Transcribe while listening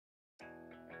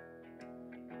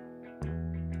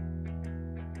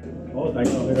好，大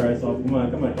家好，呢個係索咁啊，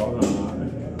今日講下，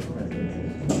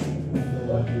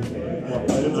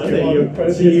我哋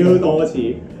要超多次，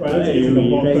我哋要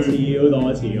repeat 超多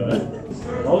次㗎啦。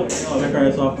好，我係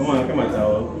Gear 索咁啊，今日就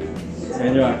請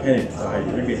咗阿 Kenny，就係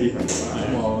原技師朋友啦。咁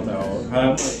我就係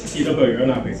啦，見到佢樣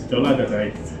啦，平時做拉就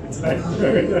係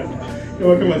因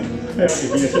為今日聽有條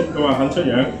片就出，佢話肯出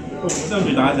樣，我本身諗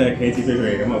住打隻棋子俾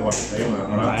佢嘅，咁啊話唔使㗎嘛，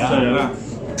好啦，出樣啦。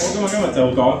好，咁啊今日就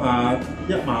講下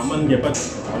1萬蚊嘅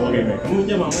budget 打 war game 嘅，咁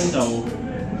1萬蚊就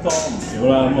多唔少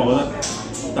啦。咁我覺得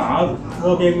打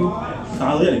war game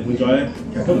打到1年半載咧，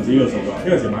其實都唔止呢個數㗎。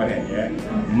因為有時買平嘢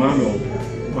唔啱用，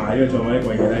買呢個再買啲貴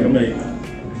嘢咧，咁你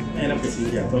end up 嘅錢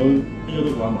其實都應該都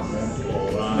過1萬啦。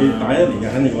你打1年嘅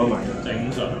肯定過1萬㗎。正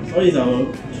常。所以就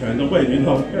長到不如短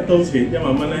到，一刀切1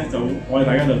萬蚊咧，就我哋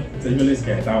大家就整咗 list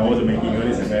嘅，但係我就未見過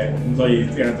list 係咩，咁所以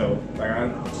即刻就大家。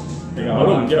我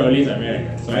都唔知佢 list 係咩嚟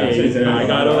嘅，所以大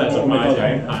家都係熟埋仔。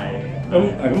係。咁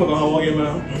咁啊講下 war game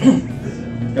啦。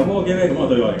咁 war game 咧，咁我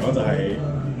對我嚟講就係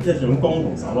一種攻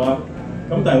同守啦。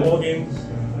咁但係 war game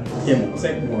嘅模式，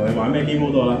無論你玩咩 game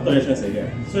mode 都好啦，都係一槍死嘅。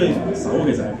所以守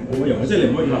其實係冇乜用嘅，即係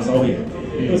你唔可以靠守嘅，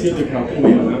都只要靠攻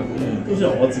嘅人啦。都算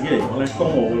我自己嚟講咧，攻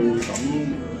我會抌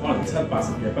可能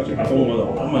70-80嘅 budget 喺攻嗰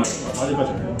度，咁啊花啲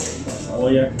budget 守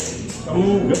嘅啫。咁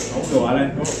如果守嘅話咧，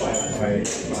咁個係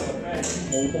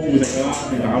冇保護性㗎啦，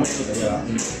你打咩都死㗎啦。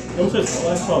咁所以守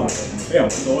咧，可能俾人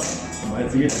揾到咧，同埋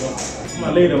自己做咯。咁啊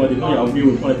呢兩個點都有機會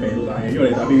幫你避到彈嘅，因為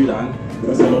你打 BB 彈，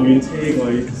有時路遠車過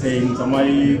去40-50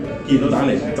米見到彈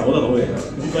嚟走得到嘅。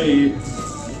咁所以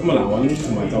咁啊難揾同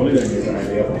埋走呢樣嘢就係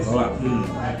你嘅防守啦。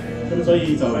咁所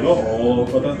以就如果我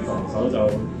覺得防守就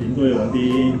點都要揾啲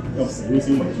有少少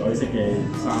迷彩色嘅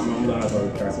衫啦，再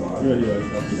介紹下，因為呢個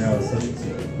有其他有新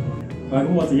潮。咁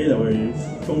我自己就會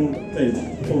攻，即係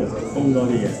攻多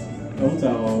啲嘅。咁就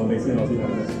你先，我先講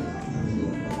先。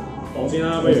我先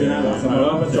啦，不如係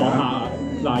咯，作下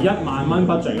嗱1萬蚊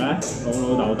budget 咧，老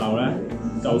豆豆咧，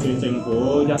就算政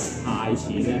府一派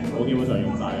錢咧，我基本上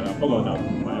用晒㗎啦。不過就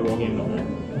唔係喺 war game 度嘅。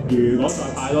如果再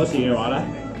派多次嘅話咧，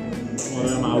我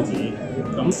覺得貓子。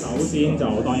咁首先就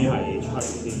當然係槍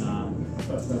先啦。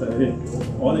先，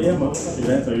我哋1萬蚊 budget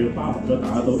咧就要包含咗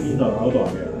打到 indoor outdoor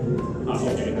嘅。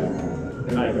OK。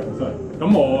係咁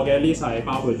我嘅 list 係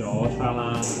包括咗槍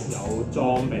啦，有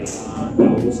裝備啦，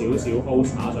有少少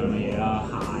holster 上嘅嘢啦，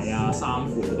鞋啊、衫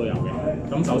褲都有嘅。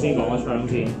咁首先講個槍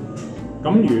先。咁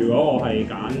如果我係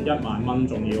揀1萬蚊，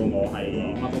仲要我係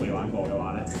乜都未玩過嘅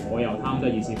話咧，我又貪得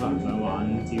意思翻唔想玩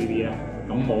GVB 咧，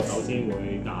咁我首先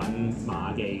會揀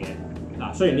馬記嘅。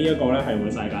嗱，雖然呢一個咧係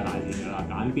會世界大戰㗎啦，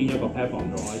揀邊一個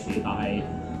platform 做開始，但係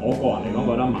我個人嚟講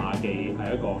覺得馬記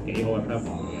係一個幾好嘅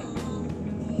platform 嚟嘅。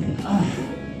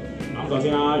咁首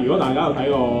先啦，如果大家有睇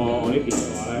過我啲片嘅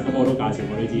話咧，咁我都介紹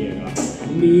過呢支嘢㗎啦。咁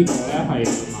呢個咧係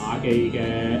馬記嘅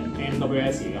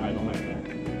MWS 嘅系統嚟嘅。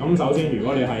咁首先如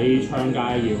果你喺槍街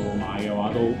要買嘅話，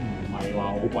都唔係話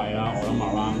好貴啦。我諗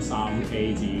around 3K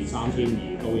至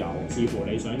3200都有，視乎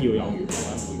你想要有原版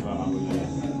或者配套版本嘅。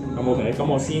咁 OK，咁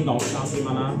我先當3000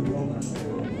蚊啦。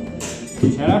而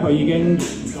且咧佢已經原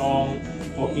裝。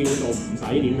我叫做唔使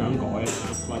點樣改啦，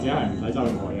或者係唔使周任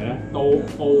何嘢咧，都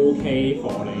OK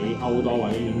for 你outdoor或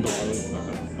者indoor都用得㗎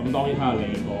啦。咁當然睇下你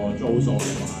個租數有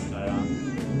冇限制啦。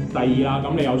第二啦，咁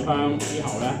你有槍之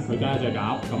後咧，佢跟一隻鴿，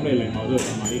咁你另外都要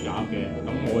想買啲鴿嘅。咁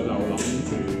我就諗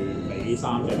住俾3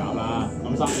隻鴿啦。咁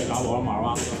3隻鴿我諗買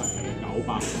around 都係900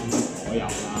蚊左右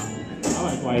啦，稍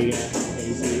為貴嘅。尤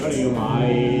其是如果你要買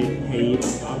氣動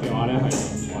鴿嘅話咧，係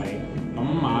咁貴。咁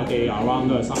馬記 around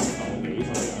都係30幾歲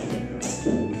嘅。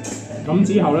咁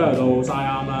之後咧就到嘥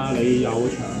啱啦，你有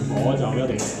長火就一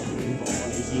定有短火，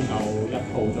你先夠一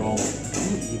套裝。咁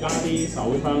而家啲手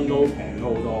槍都平咗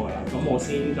好多㗎啦，咁我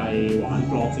先計玩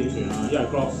Glock 先算啦，因為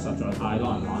Glock 實在太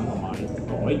多人玩，同埋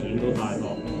改件都太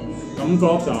多。咁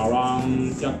Glock 就 around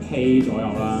 1K 左右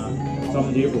啦，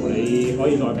甚至乎你可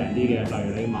以再平啲嘅，例如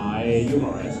你買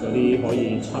Humorous 嗰啲可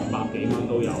以700幾蚊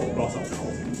都有 Glock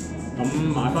 19。咁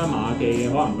買翻馬記嘅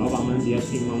可能900蚊至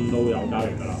1000蚊都有交易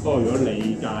㗎啦。不過如果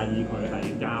你介意佢係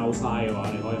膠嘥嘅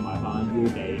話，你可以買翻 U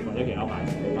記或者其他牌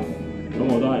子都得。咁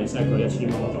我都係 set 佢1000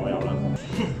蚊左右啦。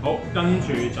好，跟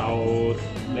住就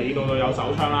你到有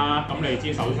手槍啦。咁你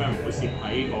知手槍唔會攝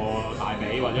喺個大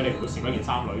髀，或者你唔會攝喺件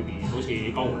衫裏邊，好似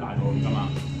江湖大道咁㗎嘛。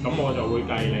咁我就會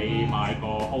計你買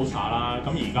個 holster 啦。咁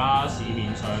而家市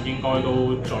面上應該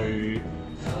都最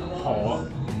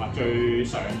最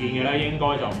常見嘅咧，應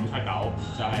該就579，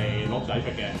就係鹿仔出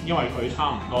嘅，因為佢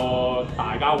差唔多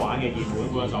大家玩嘅熱門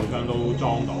款手槍都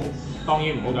裝到。當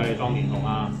然唔好計你裝電筒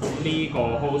啦。咁呢個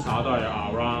holster 都係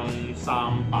around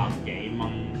 300幾蚊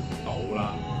到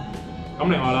啦。咁咁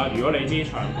另外啦，如果你支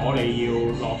長火你要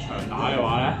落場打嘅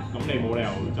話咧，咁你冇理由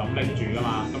就咁拎住噶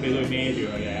嘛，咁你都要孭住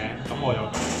佢嘅。咁我就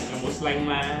有冇 sling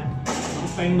咧？咁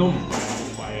sling 都唔係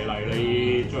咁貴，例如你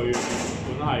最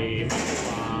本係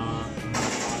啊，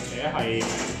或者係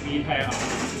V-Tech 啊、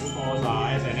Force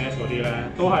啊、SNS 嗰啲咧，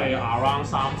都係 around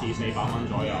 300至400蚊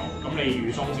左右。咁你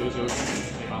預鬆少少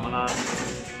400蚊啦。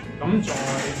咁再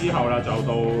之後啦，就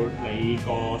到你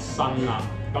個身啦。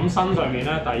咁身上面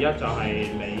咧，第一就係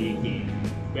你件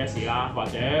vest 啦，或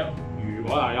者如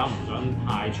果大家唔想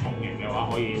太重型嘅話，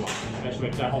可以玩 vest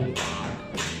rig 即係胸掛。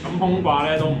咁胸掛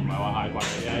咧都唔係話太貴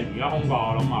嘅啫，而家胸掛我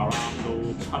諗 around 都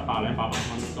700零800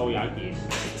蚊都有一件。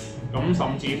咁甚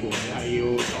至乎你係要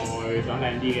再想靚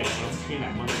啲嘅，1000零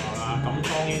蚊左右啦。咁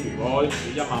當然如果以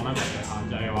1萬蚊為限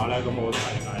制嘅話咧，咁我都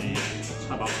係計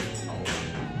700蚊到。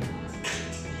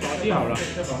再之後啦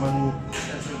，100蚊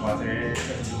或者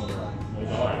1000蚊啦，冇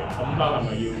所謂嘅。咁但係咪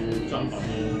要真品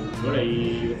咯？如果你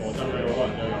要我真係可能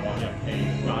都有玩入戲，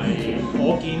但係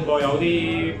我見過有啲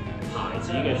牌子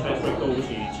嘅 chest rig 都好似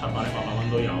700零800蚊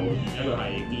都有，而且佢係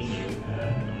堅料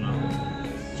咁啦。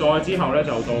再之後咧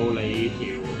就到你條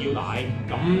腰帶，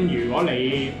咁如果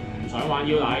你唔想玩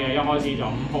腰帶嘅，一開始就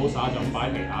咁 post 就咁擺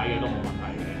皮帶嘅都冇問題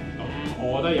嘅。咁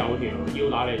我覺得有條腰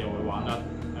帶你就會玩得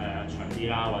長啲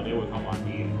啦，或者會襟玩啲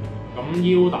嘅。咁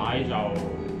腰帶就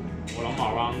我諗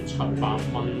around 700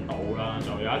蚊到啦，就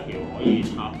有一條可以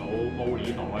插到 molly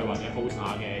袋或者 post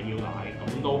嘅腰帶，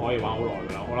咁都可以玩好耐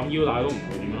㗎啦。我諗腰帶都唔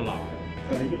會點樣爛。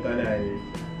但係腰帶你係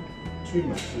穿埋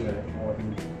先嘅，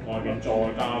外邊再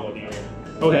加嗰啲咯。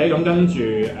OK， 咁跟住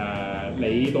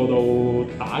你到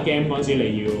打 game 嗰陣時，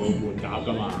你要換甲㗎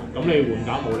嘛？咁你換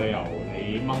甲冇理由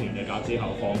你掹完隻甲之後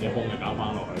放隻空嘅甲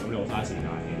翻落去，咁你好嘥時間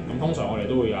嘅。咁通常我哋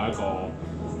都會有一個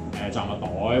雜物袋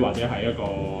或者係一個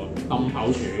燈泡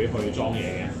柱去裝嘢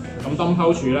嘅。咁燈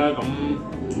泡柱咧，咁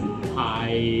唔太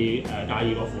介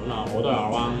意個款啦，我都係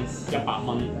around 100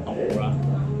蚊到啦。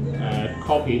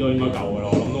copy 都應該夠㗎啦，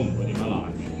我諗都唔會點樣爛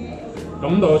嘅。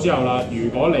咁到之後啦，如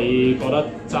果你覺得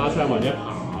揸槍或者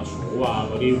爬草啊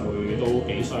嗰啲會都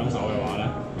幾傷手嘅話咧，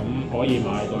咁可以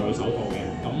買對手套嘅。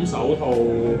咁手套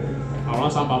around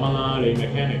 300蚊啦，你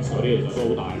mechanics 嗰啲其實都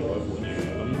好大路嘅款嚟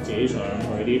嘅，咁自己上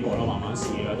去啲鋪頭慢慢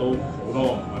試啦，都好多個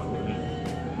唔同嘅款嘅。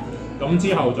咁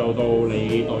之後就到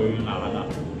你對眼啦，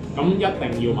咁一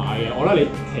定要買嘅。我覺得你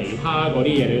其他嗰啲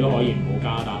嘢你都可以唔好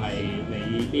加，但係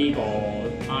你呢個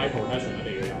eye protection 一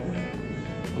定要有嘅。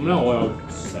咁咧我又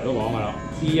成日都講㗎啦，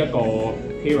呢一個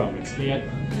Pyramid 呢一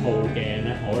套鏡咧，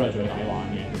我覺得係最抵玩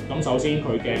嘅。咁首先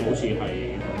佢鏡好似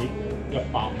係100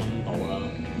蚊到啦，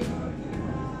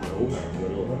係好平嘅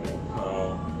呢個。係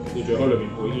啊，你最好裏邊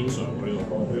配 insert 嗰啲喎，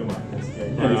都要買。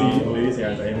因為你知我哋啲四眼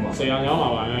仔啊嘛。四眼有麻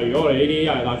煩嘅，如果我哋呢啲一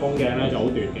係戴風鏡咧就好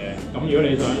奪嘅。咁如果你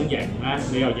想型咧，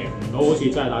你又型唔到好似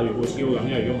真係戴住副超咁，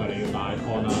因為如果唔係你要戴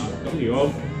con 啦。咁如果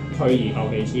退而求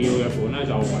其次嘅款咧，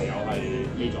就唯有係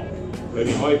呢種。裏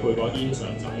邊可以配個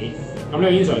insert 仔，咁呢個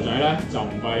insert 仔咧就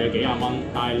唔貴嘅幾廿蚊，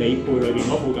但係你配裏邊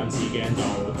嗰副近視鏡就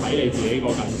睇你自己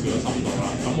個近視嘅深度啦。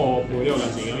咁我配呢個近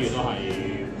視鏡好似都係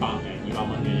100零200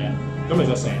蚊嘅啫。咁其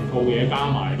實成套嘢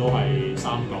加埋都係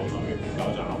3嚿水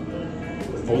9爪，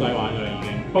好抵玩㗎啦已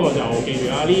經。不過就記住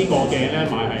啦，呢個鏡咧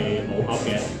買係冇盒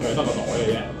嘅，佢係得個袋嘅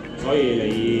啫，所以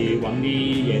你揾啲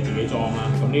嘢自己裝啦。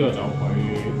咁呢個就佢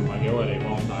唔係幾好嘅地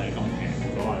方，但係咁平冇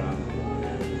所謂啦。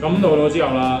咁到之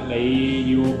後啦，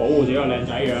你要保護自己個靚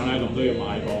仔樣咧，咁都要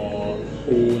買個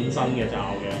半身嘅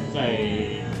罩嘅，即係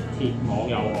鐵網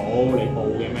又好，你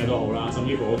布嘅咩都好啦。甚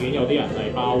至乎我見有啲人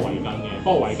係包圍巾嘅，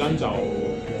不過圍巾就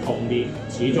痛啲，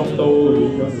始終都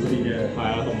係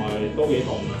啊，同埋都幾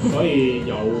痛嘅，所以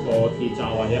有個鐵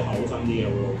罩或者厚身啲嘅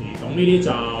會好啲。咁呢啲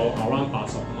罩around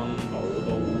 80蚊到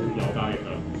都有交易㗎。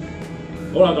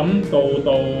好啦，咁到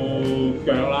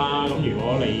腳啦，咁如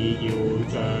果你要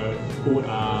着 boot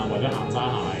啊或者行山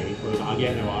鞋去打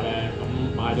game 嘅話咧，咁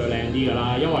買對靚啲㗎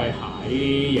啦，因為鞋呢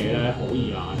啲嘢咧好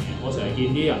易爛嘅。我成日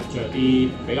見啲人着啲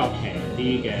比較平啲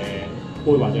嘅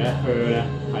boot 或者靴咧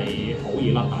係好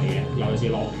易甩底嘅，尤其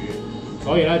是落雨，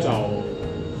所以咧就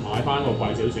買翻個貴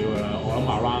少少㗎啦。我諗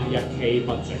around 1K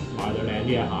budget 買對靚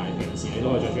啲嘅鞋，平時你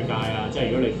都可以着出街啦。即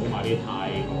係如果你唔好買啲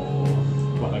太過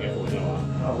核突嘅款嘅話，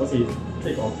好似即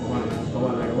係講翻啦，咁啊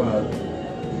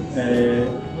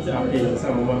好似亞記3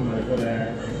萬蚊買嗰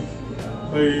咧，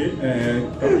去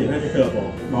今年咧俱樂部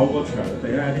某個場地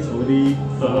咧啲草啲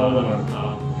貨㗎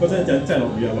嘛，嗰陣真係落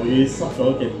雨啊，落雨濕咗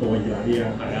嘅過熱嗰啲啊，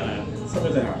濕咗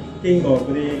隻鞋，經過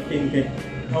嗰啲荊棘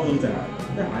溝到隻鞋，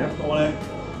一鞋一拖咧，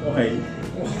我係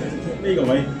哇呢個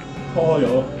位拖咗，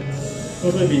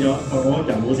所以變咗我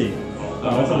人冇事，但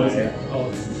我心冇事。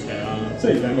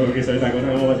雖然兩個幾歲，但係覺得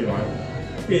我開始玩，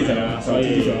跟住就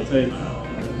知咗，所以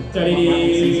即係呢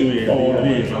啲過來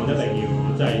人一定要，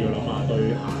即係要諗下對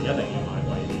鞋一定要買貴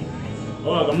啲。好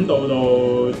啦，咁到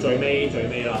最尾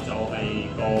啦，就係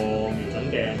個瞄準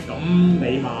鏡。咁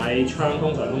你買槍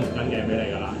通常都唔跟鏡俾你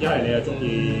㗎啦，一係你又中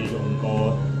意用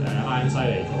個iron sight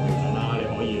嚟做瞄準啦，你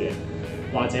可以。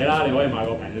或者啦，你可以買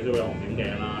個平少少嘅紅點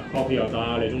鏡啦 ，copy 又得。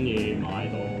你中意買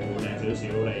到靚少少，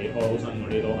你開好身嗰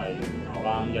啲都係頭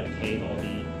啱1K 多啲。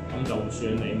咁就算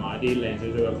你買啲靚少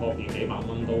少嘅 copy，幾百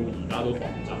蚊都而家都防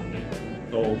震嘅，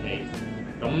都 OK。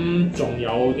咁仲有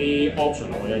啲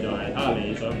optional 嘅就係睇下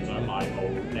你想唔想買到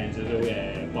靚少少嘅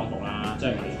軍服啦，即係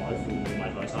迷彩褲、迷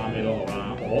彩衫咩都好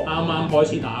啦。我啱啱開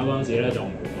始打嗰陣時咧就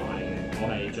冇買嘅，我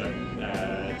係着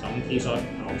枕 T 恤、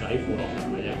牛仔褲落場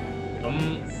嘅啫。咁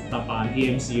特扮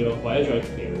DMC 咯，或者着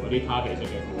條嗰啲卡其色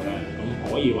嘅褲咧，咁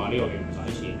可以話呢個叫唔使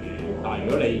錢嘅。但係如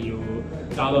果你要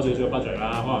加多少少 budget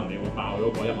啦，可能你會爆咗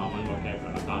個1萬蚊個 cap 㗎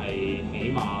啦。但係起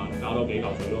碼加多幾嚿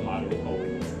水都買到套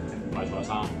迷彩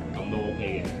衫，咁都 OK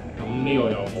嘅。咁呢個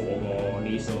就冇我個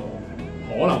list 咯。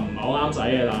可能唔係好啱使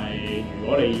嘅，但係如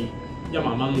果你1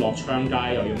萬蚊落槍街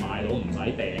又要買到唔使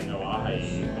訂嘅話，係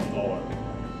咁多嘅。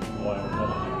我係咁多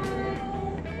份。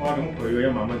哇！咁佢個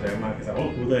1萬蚊就1萬，其實我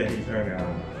估都係氣槍㗎，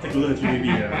即係估都係 GVB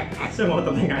㗎。所以我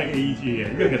特登揀 AEG 嘅，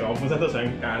因為其實我本身都想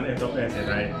揀 FWS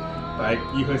嘅，但係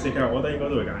以佢設計，我覺得應該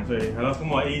都會揀，所以係咯。咁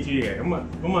我 AEG 嘅，咁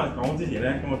啊講之前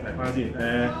咧，咁我提翻先。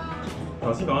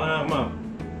頭先講啦，咁啊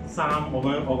衫我講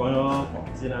咗黃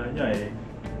先啦，因為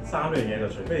衫呢樣嘢就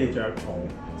除非你着紅、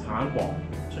橙、黃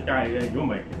出街嘅啫。如果唔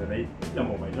係，其實你任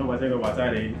何圍裝或者佢話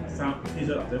齋你衫 T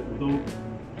恤或者褲都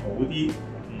好啲。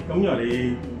咁因為你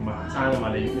唔係行山啊嘛，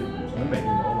你唔想明見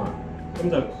到啊嘛，咁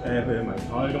就譬如迷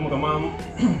彩，咁我咁啱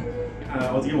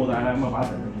我自己冇帶啦，咁啊擺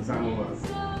成兩件衫啊嘛。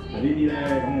呢啲咧，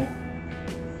咁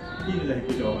呢啲就係叫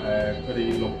做佢哋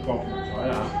六角迷彩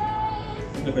啦，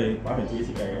咁就佢哋擺平自己設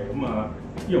計嘅，咁啊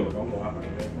呢樣嚟講冇壓平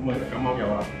嘅，咁啊咁啱有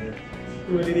壓平嘅。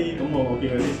因為呢啲咁我見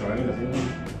佢啲相，頭先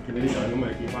見到啲相，咁啊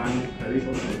見翻喺啲草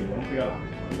圖裏邊咁比較難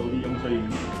揾到啲，咁所以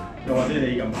又或者你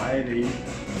近排你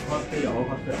cosplay 又好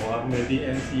cosplay 好啦，咁有啲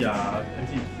NC 啊、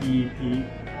MC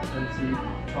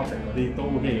shopping 嗰啲都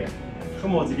OK 嘅。咁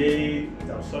我自己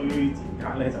就衰賤格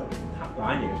咧，就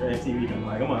懶型咗 MCV 咁買，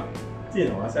咁啊之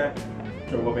前同阿 Seth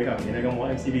做過比較片咧，咁我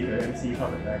MCV 對 MC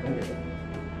shopping 咧，咁其實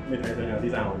你睇上有啲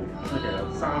爭好遠，所以其實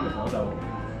衫嚟講就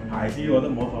牌子我覺得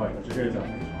冇乜所謂嘅，最緊要就係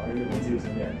彩好少少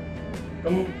嘅。咁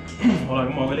好啦，咁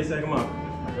我嘅 list 咁啊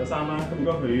買咗衫啦，咁如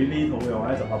果佢呢套嘅話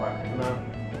咧就800零蚊啦。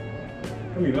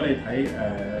咁如果你睇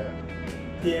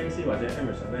TMC 或者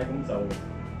Emerson 咧，咁就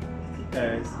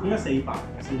應該400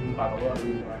到啦，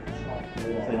應該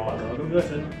400到啦。咁如果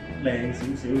想靚少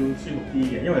少、舒服啲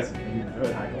嘅，因為成日要唔想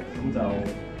去泰國，咁就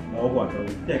我個人就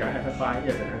一係揀 FFI，一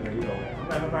係就揀佢呢度嘅。咁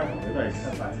FFI 同佢都係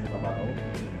700至800到，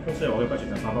咁所以我嘅 budget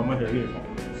就800蚊去呢度房。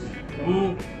咁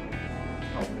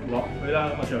頭落去啦，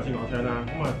咁啊最後先講槍啦。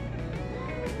咁啊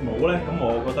冇咧，咁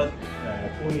我覺得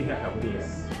Pony Hat 係好啲嘅，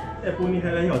因為 Pony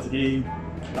Hat 咧，因為我自己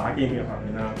打機片嘅拍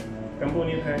片啦。咁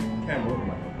Pony Hat Cam 帽同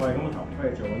埋頭盔，咁頭盔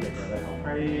係最穩定嘅咧。頭盔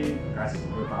介紹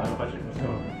佢爆咗 budget，我先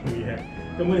話 Pony Hat。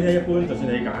咁 Pony Hat 一般，就算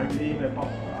你揀啲咩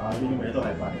Popper 啊，呢啲嘢都係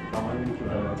800蚊叫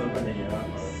做有真品嘅嘢啦。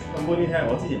咁 Pony Hat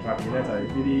我之前拍片咧就係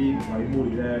呢啲位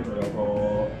Moody 咧，就有個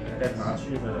adapter 穿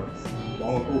佢就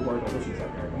往個高軌度都算實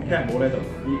嘅。咁 Cam 帽咧就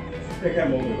啲，即係 Cam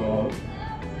帽佢個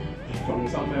重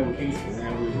心咧會傾斜咧，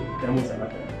會有冇實得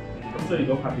嘅。咁所以如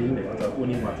果拍片嚟講就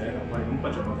Pony 或者頭盔，咁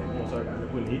budget 我哋咁我所以揀咗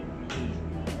Pony。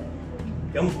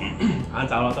咁眼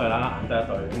罩啦都係啦，眼得一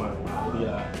對咁啊好啲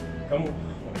啦。咁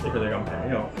即係佢哋咁平，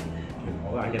因為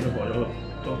我嘅眼鏡都過咗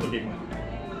都幾萬。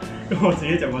咁我自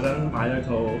己就嗰陣買咗套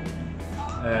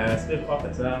Swift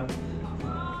Optics 啦。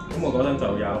咁我嗰陣就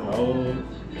有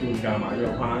半價買咗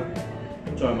個框，咁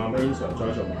再慢慢 insert 再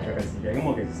做埋嘅近視鏡。咁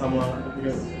我其實心啦，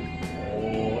我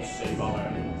400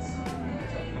零。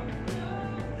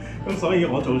咁所以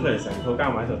我做出嚟成套加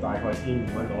埋就大概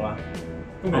1500蚊到啦。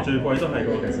咁其實最貴都係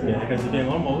個近視鏡，近視鏡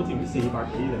我諗我好似400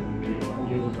幾定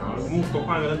要搞。咁個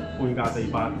框嗰陣半價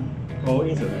400，個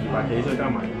insert 200幾，所以加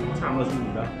埋差唔多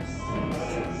1200啦。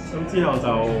咁之後就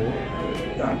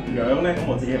樣咧，咁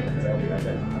我自己唔係有比較即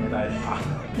係打嘅，但係牙，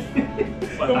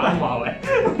咁得華為，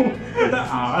得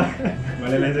牙咧，唔係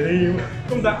你靚仔啲，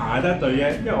咁得牙得一對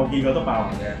嘅，因為我見過都爆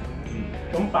牙嘅。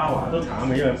咁爆牙都慘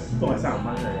嘅，因為都係30蚊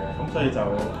嚟嘅，咁所以就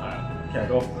其實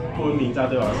個半面罩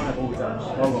對我嚟講係保護罩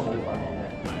多過保護塊面嘅。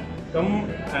咁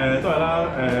都係啦，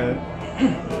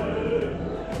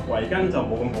圍巾就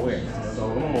冇咁好嘅程度，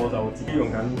咁我就自己用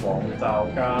緊黃罩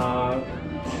加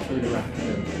嗰啲叫咩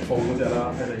布嗰隻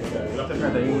啦，即係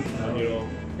嗰啲咯。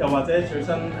又或者最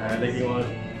新你見我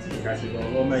之前介紹過嗰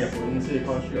個咩日本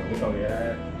Silicon Shield 嗰嚿嘢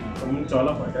咧，咁再笠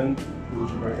圍巾護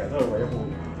住佢，其實都係為咗保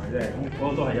護眼啫，咁嗰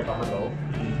個都係100蚊到，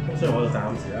咁所以我就暫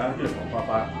時啦，跟住狂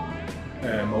發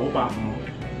冇85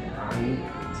眼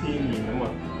千面咁啊，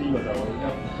呢個就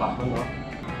100蚊咯。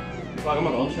哇，咁啊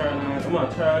講槍啦，咁啊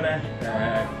槍咧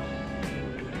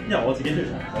因為我自己中意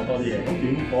長火多啲嘢，咁短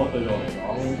火對我嚟講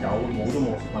有冇都冇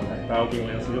問題，但係我見我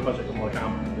有少少 budget 咁我加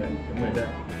埋嘅咁嘅啫。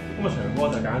咁啊長火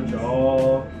就揀咗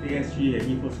DSG 嘅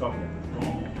Evo Scorpion。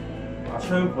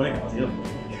槍款咧，我自己都唔中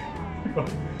意嘅。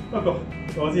不過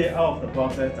我知 out of the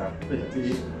box 咧就非常之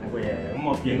好嘅嘢。咁我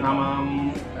見啱啱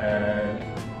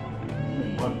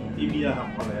我 DB 啦，唔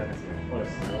講你啦，我哋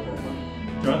試嗰個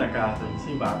仲有特價就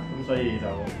2800，咁所以就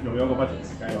用咗個 budget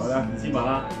計落啦，2800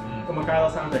啦。咁啊加多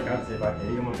3隻夾400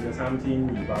幾，咁啊變咗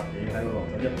3200幾喺嗰度，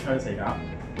就一槍4夾。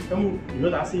咁如果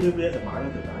打 CQB 咧就買咗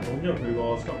條彈弓，因為佢個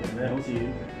Scorpion 咧好似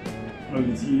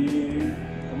類似。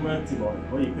咁樣接落嚟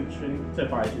可以 quick train， 即係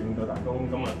快轉個彈弓，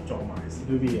咁啊做埋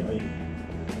CQB 嘅可以。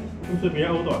咁所以變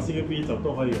咗 outdoor CQB 就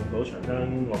都可以用到長槍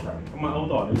落場。咁啊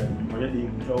outdoor 你就用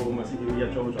1.5租，咁啊 CQB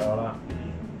 1租左右啦。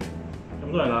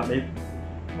咁都係啦，你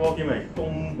war game 係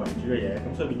攻為主嘅嘢，咁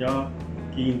所以變咗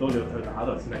見到你去打到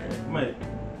先得嘅。咁咪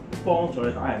幫助你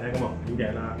打人咧，咁啊點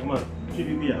鏡啦，咁啊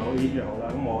GBB 又好 EG 又好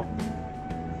啦。咁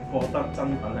我覺得真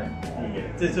品係啲嘢，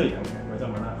即係雖然有平嘅真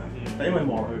品啦，但因為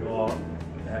望佢個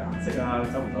顏色啊、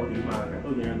走唔走點啊，其實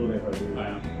都影響到你去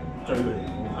追佢哋。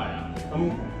係啊。咁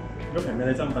如果平俾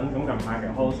你真品，咁近排其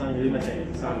實開新嗰啲咩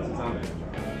43、43零，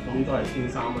咁都係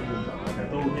1300蚊咁上下，其實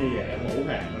都 OK 嘅，好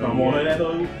平。同埋望佢咧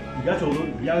都而家做到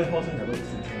而家啲開新其實都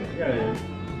算清嘅，因為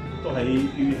都喺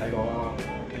PV 睇過啦。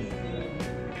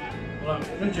好啦，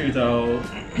跟住就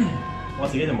我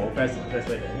自己就冇 flash 嘅，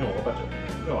因為我個 budget，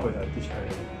因為我去就係啲槍。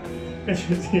跟住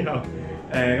之後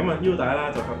咁啊腰帶啦，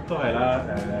就都係啦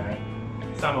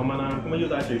300蚊啦，咁啊腰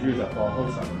帶最主要就放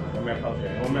Holster 同埋個 Mag Pouch 嘅，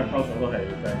咁 Mag Pouch 我都係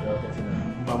計咗幾錢啊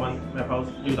？500蚊 Mag Pouch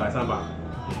腰帶300，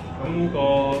咁個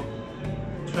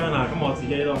槍啊，咁我自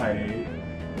己都係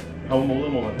有冇都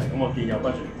冇問題，咁我見有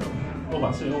budget 就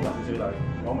over 少少，但係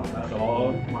講埋啦，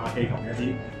攞馬記球嘅一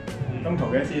支，咁球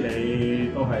嘅一支你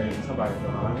都係700咁上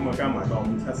下啦，咁啊加埋個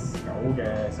579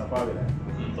嘅 Safari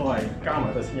都係加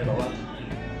埋都1100啦，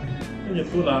跟住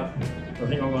boot 啦。頭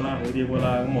先講過啦，好啲 boot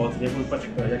啦，咁我自己 boot budget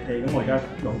都係1K，咁我而家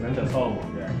用緊就 Solomon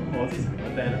嘅，咁我之前用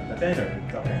緊 Danner，但 Danner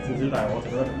就平少少，但係我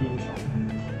就覺得偏重，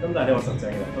咁但係你話實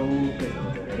淨嘅都非常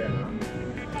實淨嘅 Danner。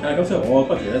咁所以我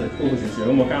budget 咧就高少少，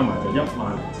咁我加埋就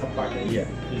17000幾嘅，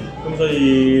咁所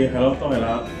以係咯，都係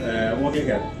啦，war game 其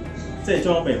實即係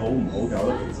裝備好唔好就好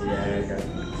多其次嘅，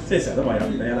即係成日都話有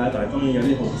唔得啦，但係當然有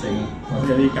啲好勝或者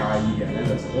有啲介意嘅人咧，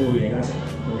就成日都會影響成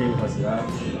個 game 賽事啦。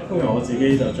通常我自己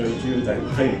就最主要就係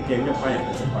睇完 game 一班人去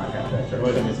食飯嘅，就係最開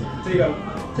心嘅事。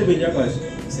即係變咗一個係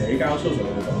社交 social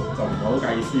嘅活動，就唔係好介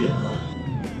意輸贏咯。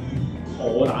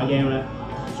我打 game 咧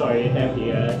最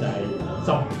happy 嘅咧就係執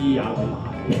衣有個碼，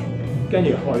跟住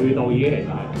去到已經其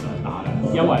實係唔想打啦，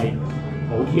因為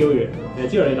好 Q 嘅。你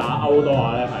知道你打歐多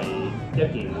話咧係一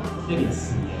件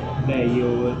事。你係要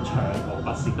長途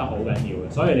跋涉得好緊要嘅，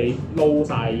所以你撈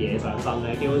晒嘢上身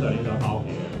咧，基本上已經想翻屋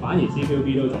企嘅。反而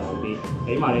CQB 都仲好啲，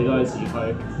起碼你都喺市區。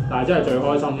但係真係最開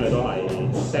心嘅都係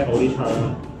set 好啲槍，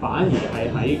反而係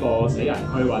喺個死人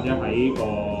區或者喺個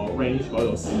range 嗰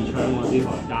度試槍嗰啲同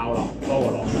人交流多過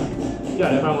落場。因為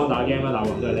你香港打 game 咧，大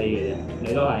部分都係匿嘅啫，你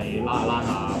都係拉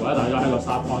下，或者大家喺個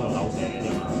sub point 度鬥射嘅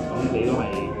啫嘛。咁你都係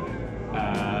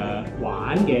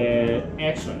玩嘅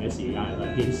action 嘅時間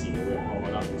係偏少嘅，我覺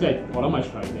得，即係我諗係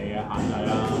場地嘅限制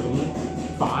啦。咁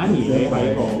反而你喺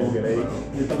個你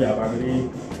得28嗰啲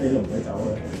你都唔使走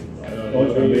嘅，我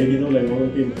場地見到你我都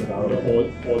基本上打到開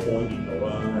見到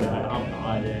啦，係打唔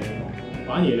打嘅啫。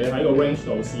反而你喺個 range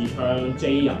度試槍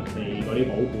J 人哋嗰啲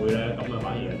寶貝咧，咁啊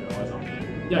反而係最開心嘅，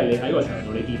因為你喺個場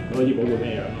度你見唔到啲寶貝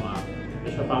咩樣啊嘛，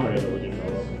你出翻去你就會見到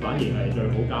咯。反而係最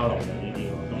好交流嘅呢啲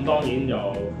咯。咁當然就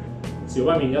少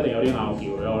不免一定有啲拗撬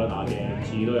嘅，我覺得打嘅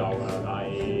次都有㗎，但係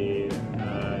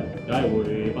梗係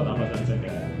會不打不相識嘅，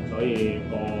所以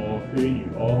個圈如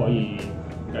果可以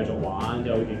繼續玩，即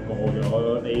係好似過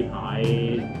咗呢排疫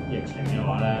情嘅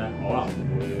話咧，可能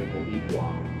會好啲啩，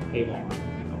希望啦。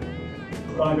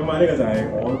哇！咁啊，呢個就係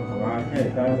我同阿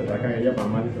Ken 大家嘅100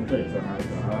蚊，咁雖然上下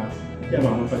上下啦，1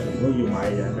萬蚊 budget 都要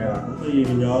買嘅嘢係咩啦？咁所以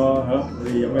變咗係咯，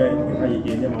你哋有咩其他意見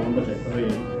？1萬蚊 budget 都可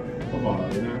以不妨留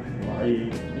言啦，可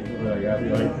以。係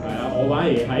啊，我反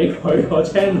而喺佢個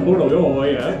channel 露咗我個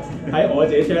樣，喺我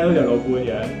自己 channel 就露半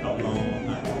樣咁咯。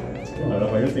係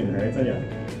咯，為咗證明係真人，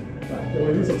有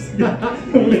冇啲熟悉？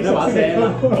認得把聲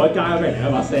啦，我喺街嗰邊認得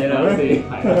把聲啦，好似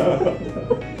係啊，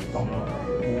咁咯。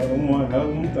咁我係咯，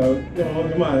咁就因為我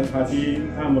咁啊，下次睇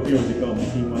下有冇機會接到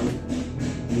5000蚊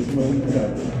，5000蚊就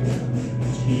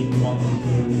5000蚊，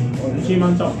我5000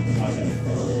蚊執唔晒成。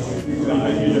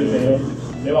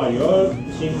你話如果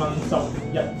1000蚊執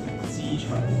一支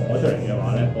長火出嚟嘅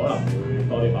話咧，可能會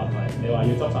多啲發揮。你話要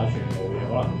執晒全部嘅，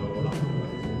可能都好難。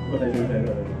我睇小姐佢，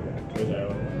小姐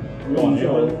咯。如果1000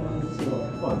蚊，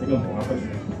可能即刻望下分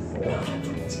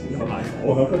我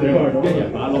一人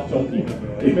打一粒鐘掂啦。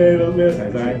咩都齊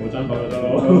晒，冇真貨就得咯，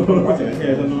打成車起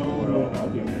身咯，搞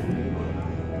掂。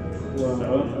好，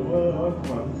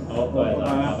好，多謝晒，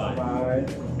拜拜。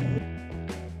拜。